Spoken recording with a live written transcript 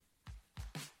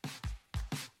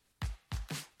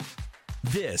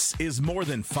This is More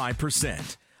Than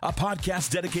 5%, a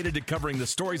podcast dedicated to covering the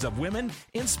stories of women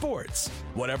in sports.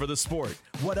 Whatever the sport,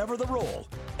 whatever the role,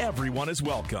 everyone is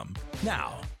welcome.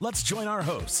 Now, let's join our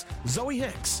hosts, Zoe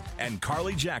Hicks and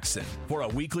Carly Jackson, for a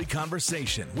weekly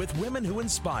conversation with women who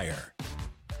inspire.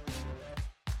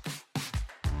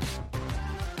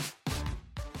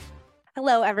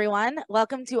 Hello, everyone.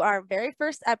 Welcome to our very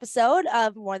first episode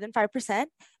of More Than 5%,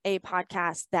 a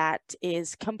podcast that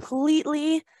is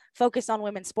completely focused on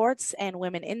women's sports and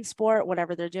women in sport,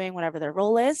 whatever they're doing, whatever their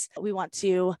role is. We want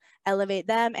to elevate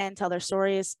them and tell their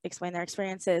stories, explain their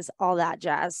experiences, all that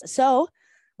jazz. So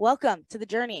welcome to the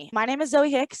journey. My name is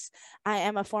Zoe Hicks. I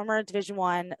am a former Division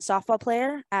I softball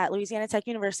player at Louisiana Tech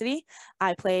University.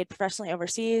 I played professionally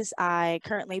overseas. I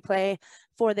currently play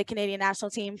for the Canadian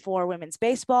national team for women's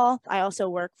baseball. I also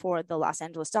work for the Los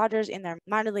Angeles Dodgers in their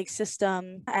minor league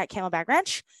system at Camelback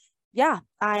Ranch. Yeah,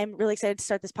 I'm really excited to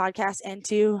start this podcast and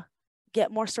to get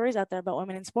more stories out there about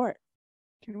women in sport.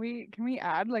 Can we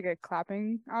add like a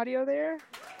clapping audio there?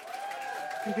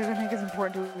 Because I think it's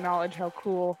important to acknowledge how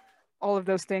cool all of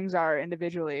those things are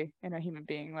individually in a human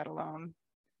being, let alone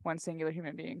one singular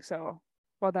human being. So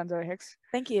well done, Zoe Hicks.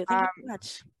 Thank you. Thank you so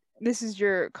much. This is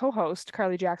your co-host,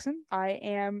 Carly Jackson. I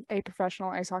am a professional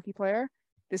ice hockey player.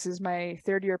 This is my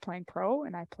third year playing pro,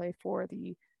 and I play for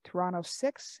the Toronto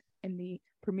Six in the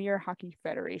Premier Hockey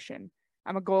Federation.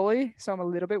 I'm a goalie, so I'm a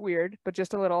little bit weird, but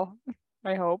just a little,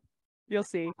 I hope. You'll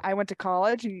see. I went to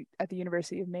college at the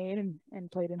University of Maine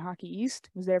and played in Hockey East.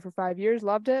 Was there for 5 years,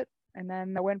 loved it. And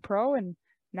then I went pro, and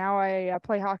now I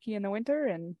play hockey in the winter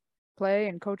and play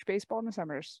and coach baseball in the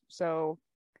summers. So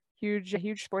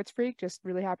huge sports freak, just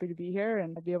really happy to be here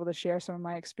and be able to share some of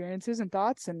my experiences and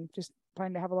thoughts and just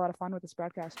planning to have a lot of fun with this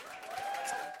broadcast.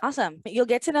 Awesome. You'll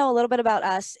get to know a little bit about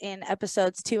us in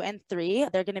episodes 2 and 3.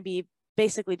 They're going to be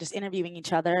basically just interviewing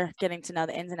each other, getting to know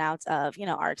the ins and outs of,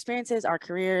 our experiences, our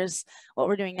careers, what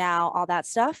we're doing now, all that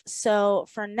stuff. So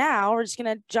for now, we're just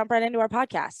going to jump right into our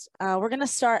podcast. We're going to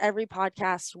start every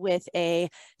podcast with a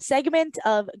segment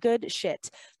of good shit.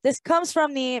 This comes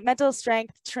from the mental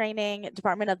strength training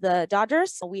department of the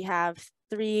Dodgers. We have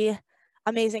 3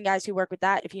 amazing guys who work with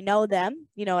that. If you know them,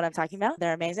 you know what I'm talking about.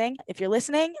 They're amazing. If you're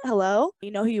listening, hello,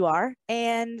 you know who you are.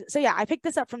 And so, yeah, I picked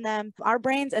this up from them. Our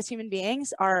brains as human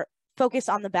beings are focused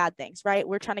on the bad things, right?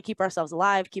 We're trying to keep ourselves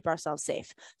alive, keep ourselves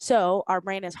safe. So our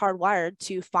brain is hardwired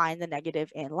to find the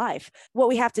negative in life. What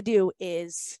we have to do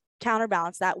is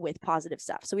counterbalance that with positive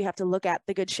stuff. So we have to look at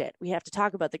the good shit. We have to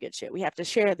talk about the good shit. We have to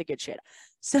share the good shit.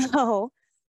 So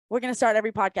we're going to start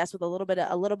every podcast with a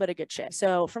little bit of good shit.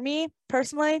 So for me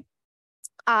personally,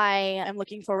 I am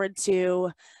looking forward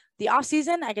to the off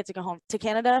season. I get to go home to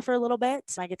Canada for a little bit.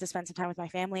 I get to spend some time with my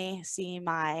family, see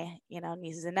my,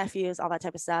 nieces and nephews, all that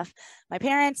type of stuff, my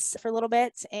parents for a little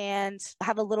bit, and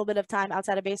have a little bit of time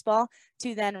outside of baseball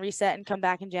to then reset and come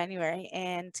back in January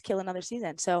and kill another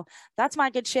season. So that's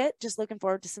my good shit. Just looking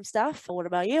forward to some stuff. What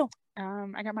about you?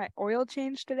 I got my oil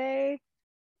changed today.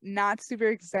 Not super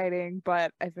exciting,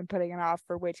 but I've been putting it off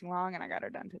for way too long, and I got her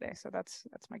done today. So that's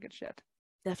my good shit.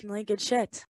 Definitely good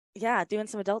shit. Yeah, doing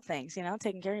some adult things,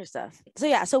 taking care of your stuff.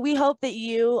 So we hope that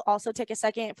you also take a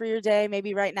second for your day,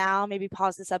 maybe right now, maybe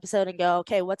pause this episode and go,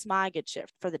 okay, what's my good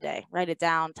shift for the day? Write it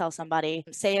down, tell somebody,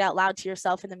 say it out loud to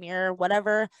yourself in the mirror,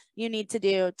 whatever you need to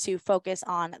do to focus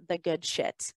on the good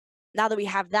shit. Now that we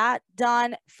have that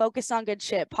done, focus on good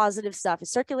shit, positive stuff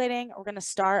is circulating. We're going to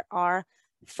start our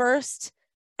first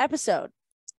episode.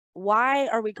 Why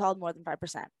are we called More Than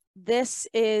 5%? This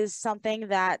is something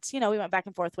that, we went back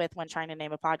and forth with when trying to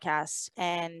name a podcast.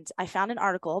 And I found an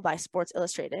article by Sports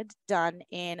Illustrated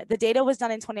the data was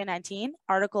done in 2019.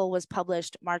 Article was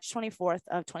published March 24th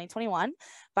of 2021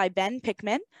 by Ben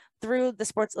Pickman through the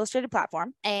Sports Illustrated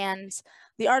platform. And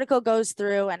the article goes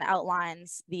through and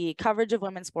outlines the coverage of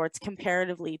women's sports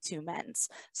comparatively to men's.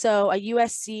 So a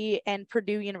USC and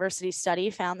Purdue University study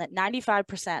found that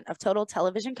 95% of total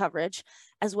television coverage,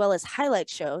 as well as highlight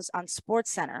shows on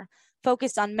SportsCenter,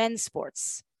 focused on men's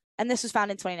sports. And this was found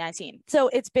in 2019. So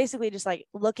it's basically just like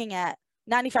looking at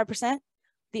 95%,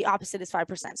 the opposite is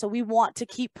 5%. So we want to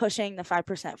keep pushing the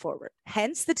 5% forward.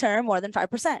 Hence the term More Than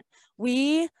 5%.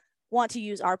 We want to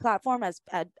use our platform as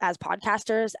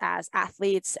podcasters, as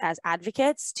athletes, as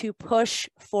advocates to push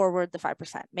forward the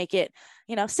 5%, make it,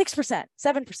 6%,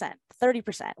 7%,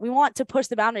 30%. We want to push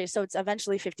the boundaries so it's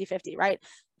eventually 50-50, right?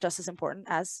 Just as important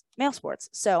as male sports.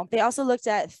 So they also looked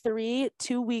at 3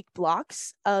 2-week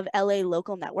blocks of LA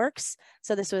local networks.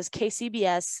 So this was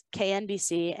KCBS,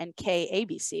 KNBC, and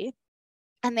KABC.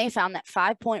 And they found that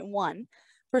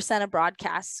 5.1% of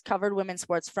broadcasts covered women's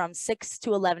sports from 6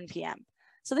 to 11 p.m.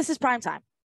 So this is prime time.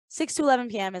 6 to 11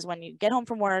 p.m. is when you get home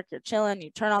from work, you're chilling, you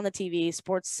turn on the TV,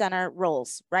 Sports Center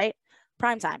rolls, right?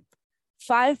 Prime time,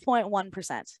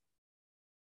 5.1%.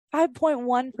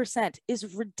 5.1%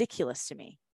 is ridiculous to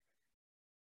me.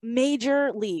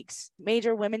 Major leagues,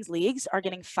 major women's leagues are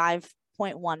getting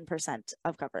 5.1%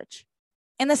 of coverage.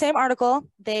 In the same article,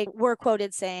 they were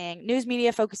quoted saying news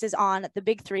media focuses on the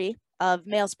big three of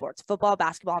male sports, football,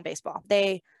 basketball, and baseball.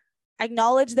 They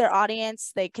acknowledge their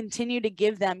audience. They continue to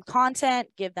give them content,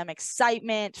 give them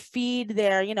excitement, feed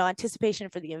their, anticipation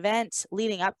for the event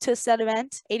leading up to said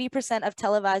event. 80% of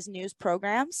televised news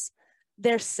programs,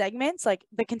 their segments, like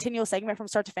the continual segment from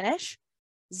start to finish,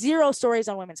 0 stories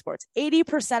on women's sports.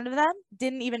 80% of them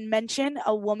didn't even mention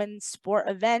a women's sport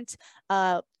event,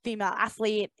 a female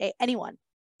athlete, anyone.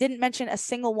 Didn't mention a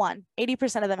single one.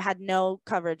 80% of them had no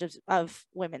coverage of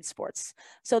women's sports.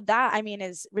 So that,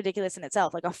 is ridiculous in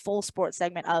itself. Like a full sports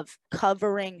segment of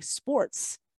covering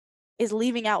sports is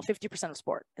leaving out 50% of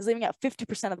sport, is leaving out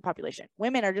 50% of the population.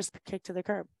 Women are just kicked to the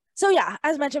curb. So yeah,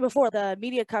 as mentioned before, the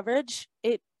media coverage,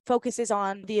 it focuses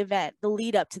on the event, the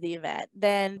lead up to the event,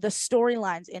 then the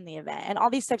storylines in the event, and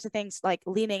all these types of things like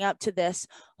leading up to this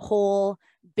whole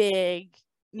big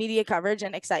media coverage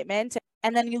and excitement.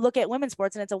 And then you look at women's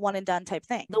sports and it's a one and done type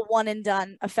thing. The one and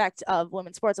done effect of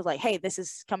women's sports of like, hey, this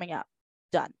is coming up,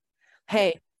 done.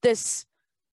 Hey, this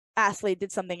athlete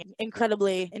did something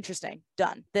incredibly interesting,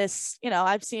 done. This,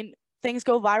 I've seen things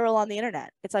go viral on the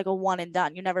internet. It's like a one and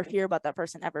done. You never hear about that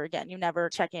person ever again. You never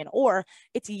check in, or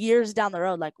it's years down the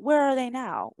road, like, where are they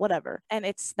now? Whatever. And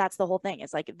that's the whole thing.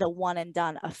 It's like the one and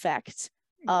done effect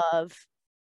of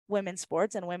women's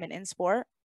sports and women in sport.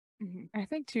 I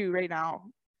think too, right now,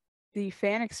 the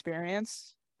fan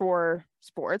experience for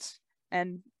sports,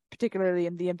 and particularly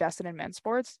in the invested in men's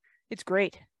sports, it's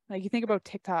great. Like you think about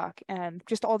TikTok and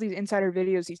just all these insider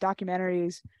videos, these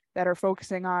documentaries that are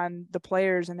focusing on the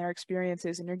players and their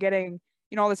experiences, and you're getting,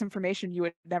 all this information you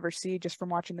would never see just from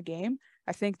watching the game.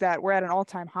 I think that we're at an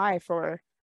all-time high for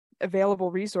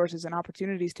available resources and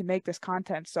opportunities to make this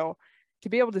content. So to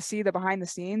be able to see the behind the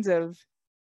scenes of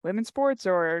women's sports,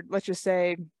 or let's just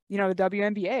say, the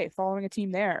WNBA, following a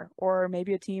team there, or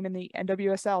maybe a team in the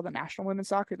NWSL, the National Women's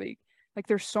Soccer League. Like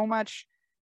there's so much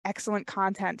excellent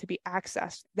content to be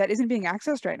accessed that isn't being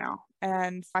accessed right now.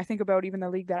 And I think about even the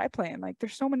league that I play in, like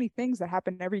there's so many things that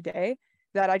happen every day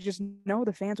that I just know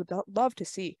the fans would love to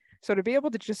see. So to be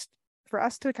able to for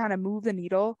us to kind of move the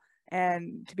needle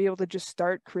and to be able to just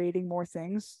start creating more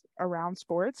things around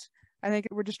sports, I think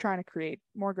we're just trying to create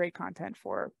more great content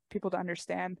for people to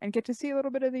understand and get to see a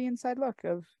little bit of the inside look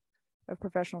of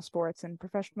professional sports and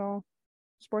professional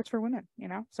sports for women,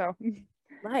 so.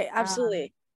 Right.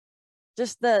 Absolutely.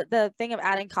 Just the thing of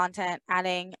adding content,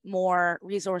 adding more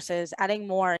resources, adding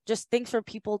more just things for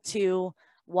people to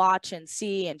watch and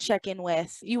see and check in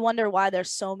with. You wonder why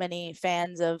there's so many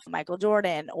fans of Michael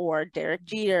Jordan or Derek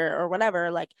Jeter or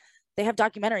whatever. Like they have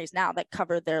documentaries now that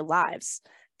cover their lives.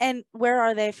 And where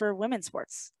are they for women's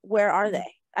sports? Where are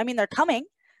they? They're coming.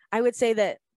 I would say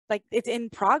that like it's in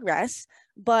progress,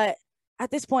 but at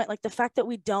this point, like the fact that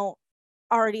we don't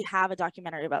already have a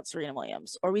documentary about Serena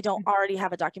Williams, or we don't already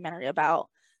have a documentary about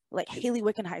like Haley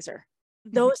Wickenheiser,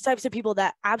 those types of people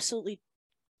that absolutely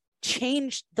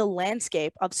changed the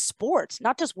landscape of sports,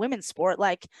 not just women's sport,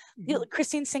 like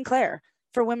Christine Sinclair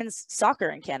for women's soccer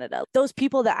in Canada. Those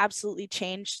people that absolutely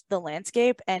changed the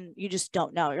landscape, and you just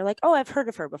don't know. You're like, oh, I've heard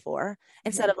of her before,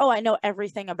 instead of, oh, I know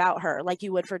everything about her, like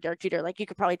you would for Derek Jeter. Like you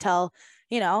could probably tell,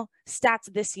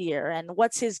 stats this year and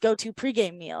what's his go-to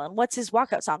pregame meal and what's his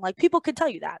walkout song. Like people could tell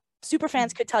you that. Super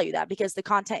fans could tell you that because the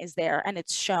content is there and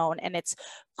it's shown and it's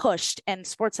pushed, and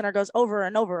SportsCenter goes over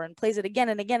and over and plays it again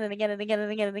and again and again and again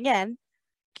and again and again.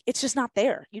 It's just not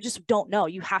there. You just don't know.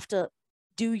 You have to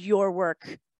do your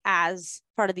work as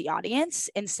part of the audience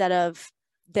instead of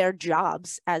their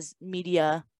jobs as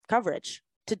media coverage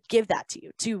to give that to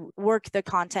you, to work the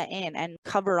content in and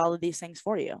cover all of these things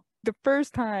for you. The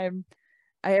first time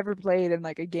I ever played in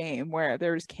like a game where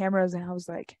there was cameras, and I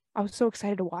was so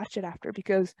excited to watch it after,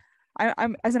 because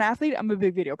I'm as an athlete, I'm a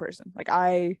big video person. Like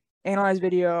I analyze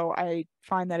video. I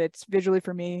find that it's visually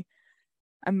for me,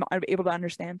 I'm able to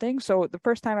understand things. So the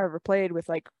first time I ever played with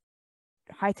like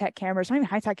high-tech cameras, not even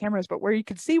high-tech cameras, but where you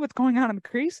could see what's going on in the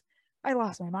crease, I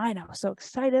lost my mind. I was so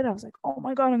excited. I was like, oh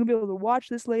my God, I'm gonna be able to watch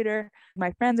this later.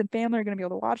 My friends and family are gonna be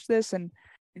able to watch this. And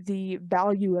the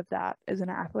value of that as an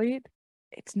athlete,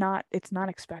 it's not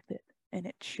expected, and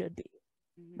it should be.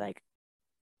 Like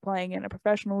playing in a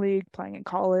professional league, playing in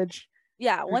college.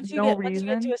 Yeah, once you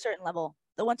get to a certain level,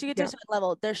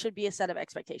 there should be a set of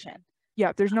expectation.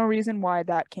 Yeah, there's no reason why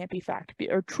that can't be fact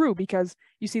or true, because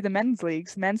you see the men's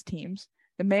leagues, men's teams,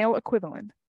 the male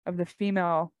equivalent of the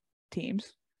female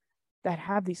teams that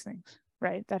have these things,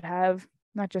 right? That have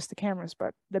not just the cameras,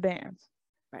 but the bands,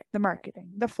 right, the marketing,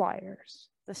 the flyers,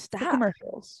 the the staff,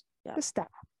 commercials, yeah, the staff,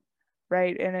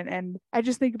 right? And I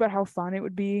just think about how fun it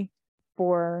would be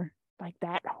for like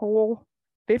that whole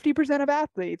 50% of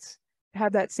athletes to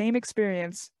have that same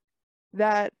experience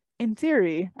that in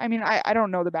theory, I mean, I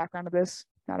don't know the background of this,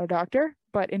 not a doctor,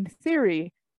 but in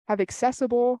theory, have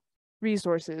accessible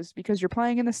resources because you're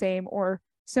playing in the same or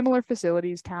similar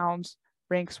facilities, towns,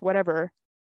 rinks, whatever.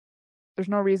 There's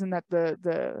no reason that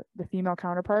the female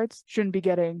counterparts shouldn't be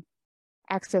getting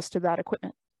access to that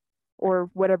equipment or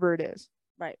whatever it is.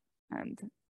 right. And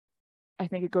I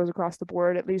think it goes across the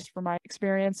board, at least from my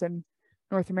experience in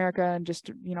North America and just,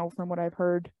 you know, from what I've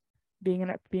heard being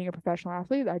a professional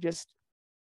athlete, I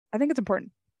think it's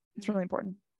important. It's really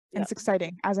important. And Yep. it's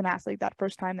exciting as an athlete, that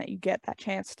first time that you get that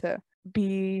chance to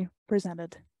be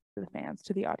presented to the fans,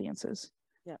 to the audiences,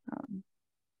 Yep.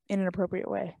 In an appropriate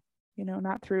way, you know,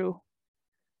 not through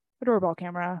a doorbell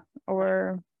camera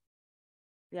or.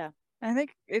 Yeah. And I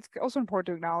think it's also important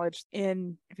to acknowledge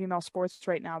in female sports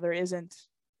right now, there isn't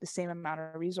the same amount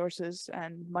of resources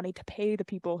and money to pay the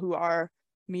people who are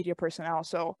media personnel.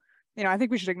 So, you know, I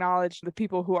think we should acknowledge the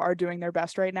people who are doing their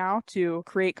best right now to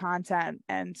create content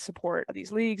and support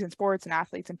these leagues and sports and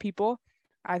athletes and people.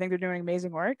 I think they're doing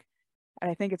amazing work. And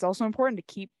I think it's also important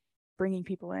to keep bringing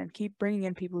people in, keep bringing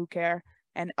in people who care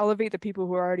and elevate the people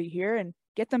who are already here and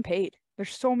get them paid.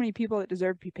 There's so many people that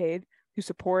deserve to be paid who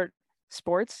support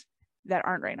sports that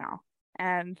aren't right now.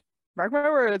 And mark my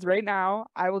words, right now,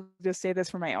 I will just say this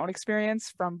from my own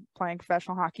experience from playing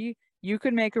professional hockey. You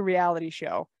could make a reality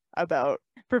show about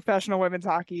professional women's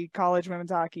hockey, college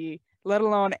women's hockey, let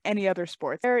alone any other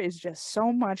sport. There is just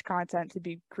so much content to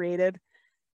be created.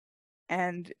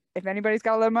 And if anybody's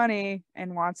got a lot of money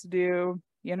and wants to do,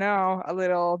 you know, a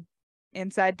little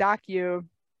inside docu,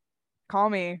 call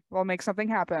me, we'll make something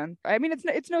happen. I mean,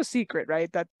 it's no secret,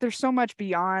 right, that there's so much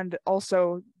beyond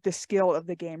also the skill of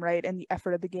the game, right, and the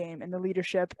effort of the game and the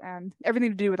leadership and everything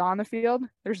to do with on the field.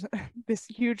 There's this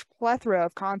huge plethora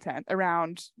of content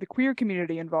around the queer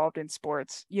community involved in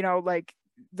sports, you know, like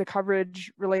the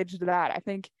coverage related to that. I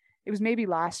think it was maybe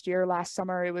last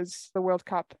summer, it was the World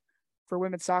Cup for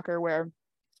women's soccer, where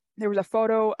there was a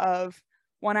photo of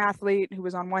one athlete who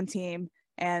was on one team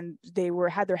and they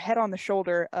had their head on the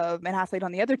shoulder of an athlete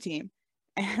on the other team.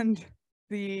 And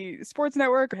the sports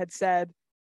network had said,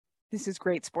 this is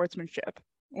great sportsmanship.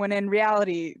 When in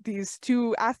reality, these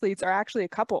two athletes are actually a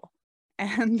couple.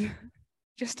 And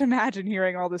just imagine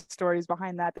hearing all the stories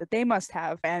behind that they must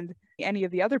have. And any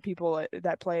of the other people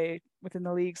that play within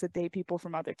the leagues that date people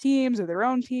from other teams or their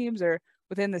own teams or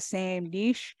within the same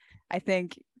niche. I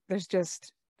think there's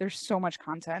so much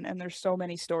content and there's so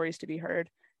many stories to be heard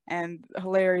and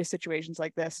hilarious situations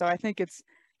like this. So I think it's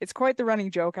quite the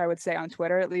running joke, I would say, on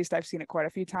Twitter. At least I've seen it quite a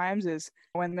few times, is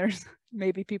when there's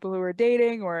maybe people who are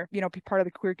dating or, you know, part of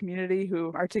the queer community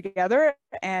who are together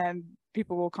and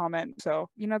people will comment. So,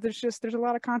 you know, there's a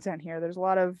lot of content here. There's a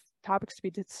lot of topics to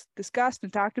be discussed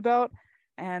and talked about.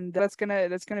 And that's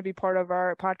gonna be part of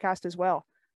our podcast as well.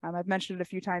 I've mentioned it a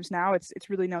few times now. It's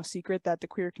really no secret that the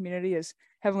queer community is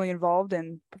heavily involved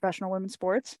in professional women's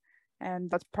sports.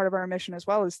 And that's part of our mission as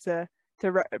well, is to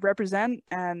represent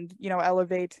and, you know,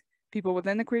 elevate people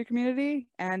within the queer community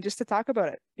and just to talk about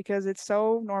it, because it's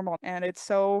so normal and it's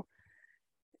so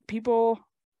people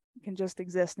can just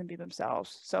exist and be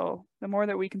themselves. So the more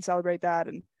that we can celebrate that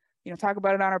and, you know, talk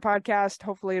about it on our podcast,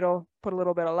 hopefully it'll put a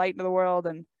little bit of light into the world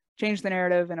and change the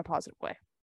narrative in a positive way.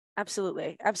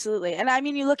 Absolutely. Absolutely. And I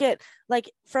mean, you look at like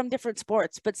from different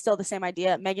sports, but still the same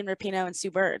idea. Megan Rapinoe and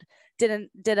Sue Bird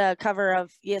did a cover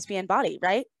of ESPN Body,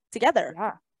 right? Together.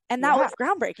 Yeah. And that was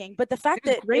groundbreaking. But the fact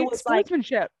that great it was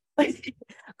sportsmanship.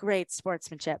 Great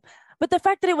sportsmanship. But the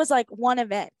fact that it was like one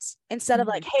event instead of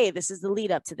like, hey, this is the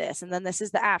lead up to this, and then this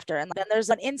is the after, and then there's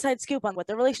an inside scoop on what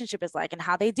the relationship is like and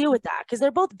how they deal with that, because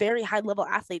they're both very high level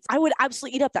athletes. I would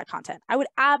absolutely eat up that content. I would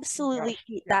absolutely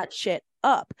eat that shit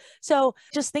up. So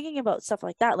just thinking about stuff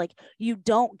like that, like you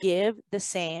don't give the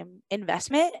same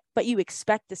investment, but you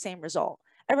expect the same result.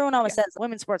 Everyone always says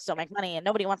women's sports don't make money and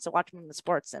nobody wants to watch women's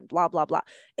sports and blah, blah, blah.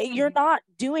 You're not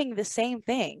doing the same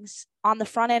things on the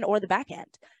front end or the back end.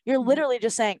 You're literally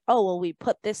just saying, oh, well, we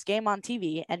put this game on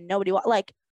TV and nobody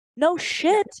like, no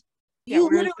shit. You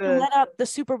literally let up the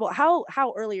Super Bowl.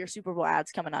 How early are Super Bowl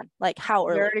ads coming on? Like how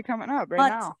early? They're already coming up right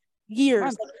Months, now. Years.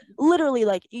 Like, literally,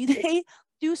 like they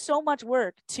do so much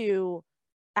work to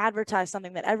advertise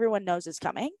something that everyone knows is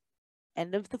coming.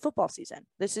 End of the football season.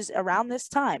 This is around this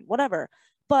time, whatever.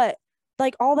 But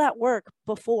like all that work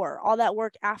before, all that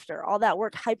work after, all that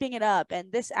work hyping it up,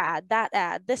 and this ad,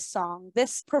 this song,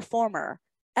 this performer.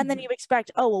 And then you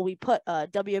expect, oh, well, we put a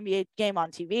WNBA game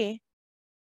on TV.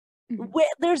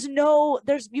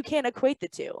 You can't equate the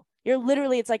two.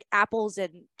 It's like apples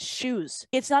and shoes.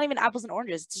 It's not even apples and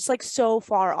oranges. It's just like so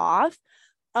far off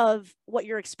of what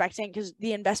you're expecting because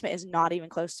the investment is not even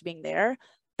close to being there.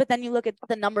 But then you look at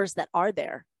the numbers that are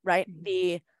there, right?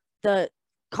 The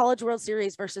College World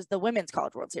Series versus the Women's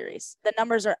College World Series. The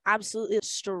numbers are absolutely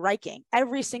striking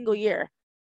every single year,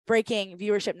 breaking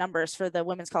viewership numbers for the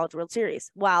Women's College World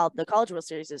Series, while the College World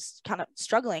Series is kind of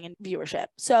struggling in viewership.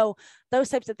 So those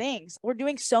types of things, we're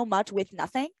doing so much with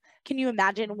nothing. Can you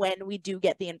imagine when we do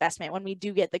get the investment, when we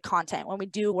do get the content, when we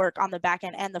do work on the back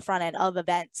end and the front end of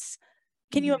events?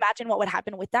 Can you imagine what would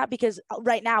happen with that? Because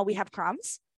right now we have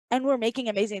crumbs and we're making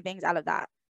amazing things out of that.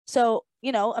 So,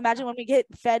 imagine when we get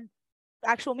fed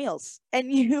actual meals,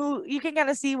 and you can kind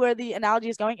of see where the analogy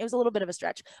is going. It was a little bit of a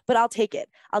stretch, but I'll take it.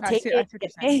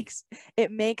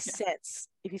 It makes sense.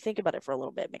 If you think about it for a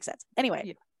little bit, it makes sense.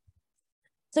 Anyway.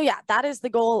 So that is the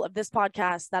goal of this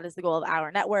podcast. That is the goal of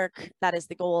our network. That is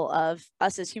the goal of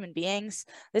us as human beings.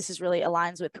 This is really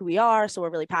aligns with who we are. So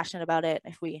we're really passionate about it.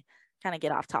 If we kind of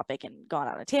get off topic and go on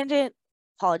a tangent,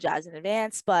 apologize in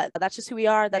advance, but that's just who we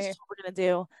are. That's just what we're going to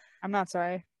do. I'm not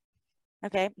sorry.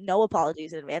 Okay. No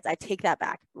apologies in advance. I take that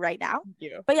back right now.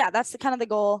 But that's kind of the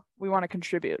goal. We want to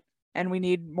contribute and we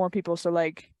need more people. So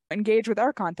like engage with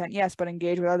our content. Yes. But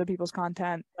engage with other people's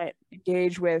content, right?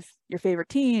 Engage with your favorite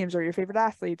teams or your favorite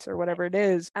athletes or whatever it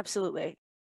is. Absolutely.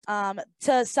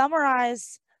 To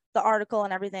summarize the article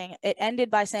and everything, it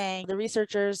ended by saying the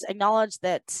researchers acknowledged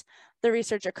that the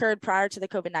research occurred prior to the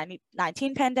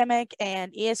COVID-19 pandemic,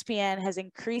 and ESPN has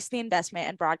increased the investment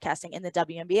in broadcasting in the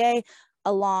WNBA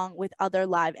along with other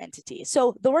live entities.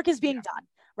 So the work is being done,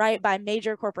 right, by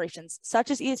major corporations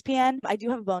such as ESPN. I do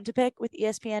have a bone to pick with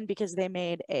ESPN because they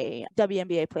made a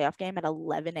WNBA playoff game at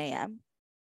 11 a.m.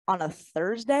 on a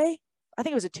Thursday. I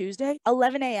think it was a Tuesday,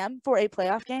 11 a.m. for a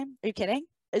playoff game. Are you kidding?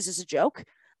 Is this a joke?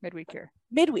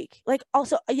 Midweek. Like,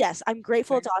 also, yes, I'm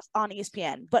grateful it's on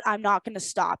ESPN, but I'm not going to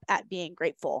stop at being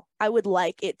grateful. I would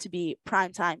like it to be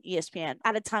primetime ESPN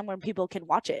at a time when people can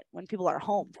watch it, when people are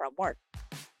home from work.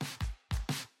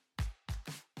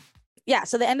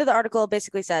 So the end of the article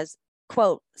basically says,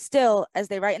 quote, still, as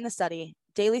they write in the study,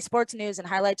 daily sports news and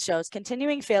highlights shows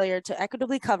continuing failure to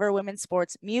equitably cover women's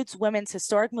sports mutes women's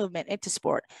historic movement into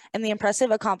sport and the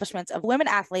impressive accomplishments of women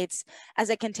athletes as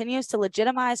it continues to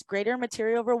legitimize greater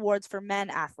material rewards for men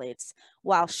athletes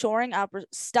while shoring up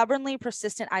stubbornly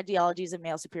persistent ideologies of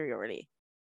male superiority.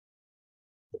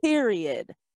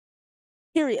 Period.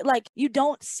 Like, you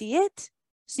don't see it,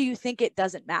 so you think it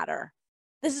doesn't matter.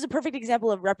 This is a perfect example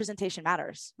of representation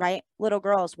matters, right? Little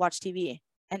girls watch TV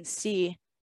and see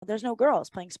there's no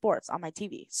girls playing sports on my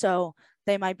TV. So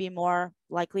they might be more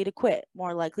likely to quit,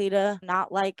 more likely to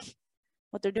not like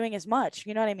what they're doing as much.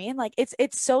 You know what I mean? Like it's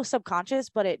so subconscious,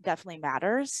 but it definitely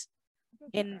matters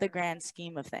in the grand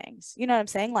scheme of things. You know what I'm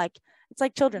saying? Like, it's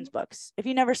like children's books. If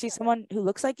you never see someone who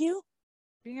looks like you,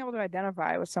 being able to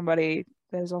identify with somebody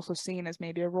that is also seen as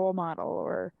maybe a role model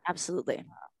or absolutely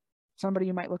somebody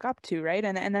you might look up to, right?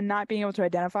 And then not being able to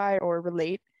identify or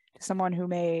relate to someone who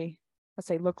may, let's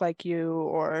say, look like you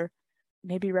or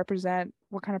maybe represent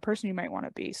what kind of person you might want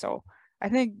to be. So I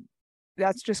think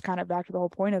that's just kind of back to the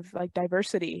whole point of like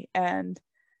diversity and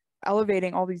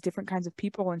elevating all these different kinds of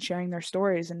people and sharing their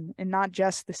stories and not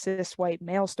just the cis white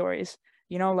male stories,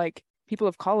 like people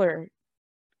of color,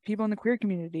 people in the queer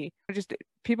community, just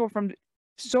people from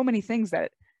so many things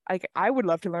that like I would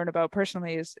love to learn about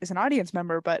personally as an audience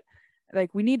member, but like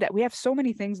we need that. We have so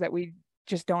many things that we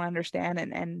just don't understand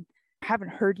and haven't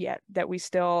heard yet that we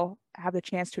still have the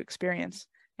chance to experience.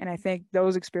 And I think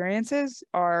those experiences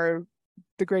are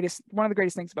one of the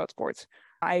greatest things about sports.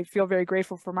 I feel very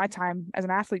grateful for my time as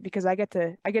an athlete because I get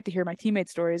to hear my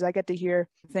teammates' stories. I get to hear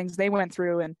things they went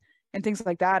through and things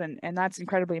like that. And that's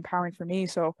incredibly empowering for me.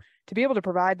 So to be able to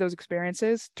provide those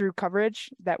experiences through coverage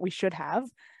that we should have,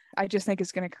 I just think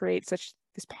it's going to create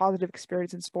this positive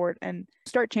experience in sport and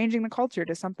start changing the culture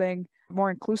to something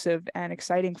more inclusive and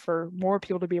exciting for more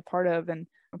people to be a part of and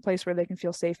a place where they can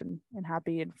feel safe and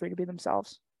happy and free to be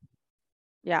themselves.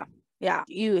 Yeah.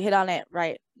 You hit on it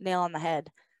right. Nail on the head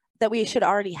that we should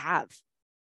already have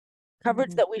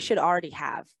coverage that we should already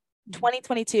have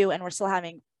 2022. And we're still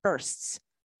having firsts,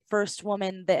 first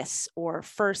woman this or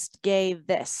first gay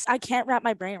this. I can't wrap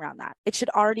my brain around that. It should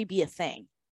already be a thing.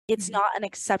 It's not an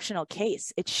exceptional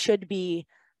case. It should be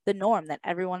the norm that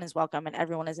everyone is welcome and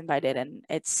everyone is invited. And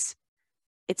it's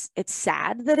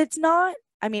sad that it's not,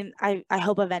 I mean, I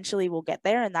hope eventually we'll get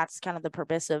there, and that's kind of the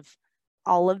purpose of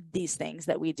all of these things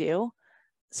that we do.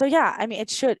 So yeah, I mean, it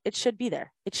should be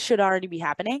there. It should already be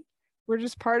happening. We're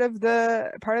just part of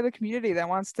the community that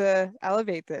wants to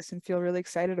elevate this and feel really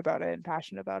excited about it and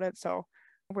passionate about it. So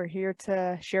we're here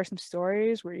to share some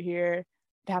stories. We're here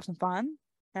to have some fun,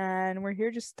 and we're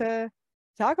here just to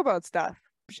talk about stuff,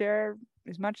 share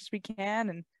as much as we can,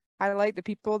 and highlight the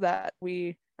people that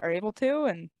we are able to,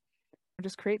 and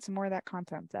just create some more of that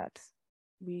content that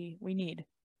we need.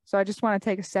 So I just want to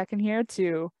take a second here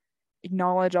to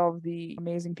acknowledge all of the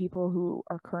amazing people who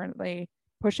are currently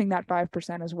pushing that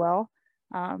 5% as well,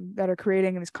 that are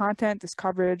creating this content, this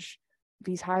coverage,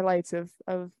 these highlights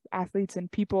of athletes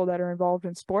and people that are involved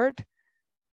in sport.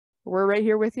 We're right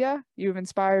here with you. You've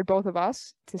inspired both of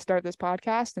us to start this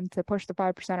podcast and to push the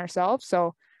 5% ourselves.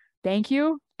 So thank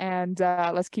you. And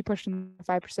let's keep pushing the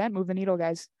 5%, move the needle,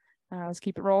 guys. Let's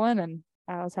keep it rolling, and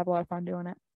let's have a lot of fun doing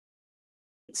it.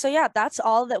 So yeah, that's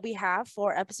all that we have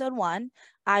for episode 1.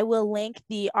 I will link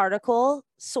the article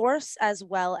source as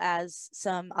well as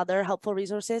some other helpful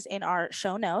resources in our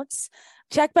show notes.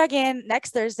 Check back in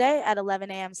next Thursday at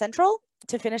 11 a.m. Central.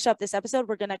 To finish up this episode,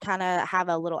 we're going to kind of have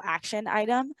a little action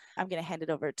item. I'm going to hand it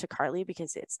over to Carly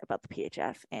because it's about the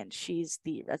PHF and she's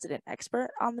the resident expert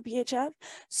on the PHF.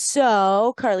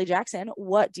 So Carly Jackson,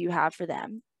 what do you have for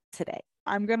them today?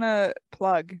 I'm going to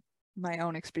plug my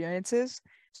own experiences.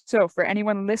 So for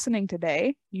anyone listening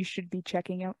today, you should be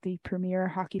checking out the Premier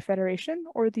Hockey Federation,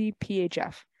 or the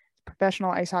PHF,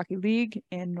 Professional Ice Hockey League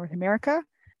in North America.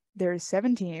 There's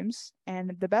 7 teams,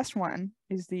 and the best one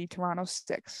is the Toronto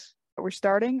Six. We're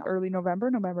starting early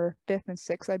November 5th and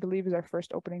 6th, I believe, is our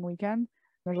first opening weekend.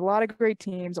 There's a lot of great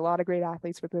teams, a lot of great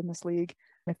athletes within this league.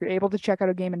 If you're able to check out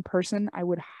a game in person, I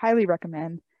would highly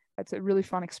recommend. It's a really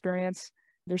fun experience.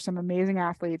 There's some amazing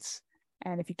athletes.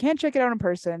 And if you can't check it out in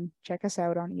person, check us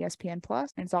out on ESPN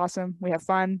Plus. It's awesome. We have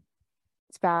fun.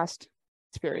 It's fast.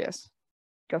 It's furious.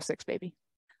 Go Six, baby.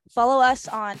 Follow us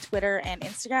on Twitter and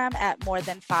Instagram at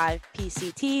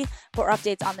more5PCT for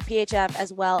updates on the PHF,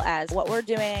 as well as what we're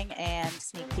doing and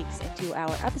sneak peeks into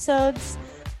our episodes.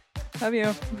 Love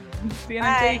you. See you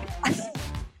next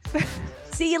week.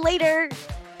 See you later.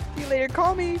 See you later.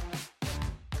 Call me.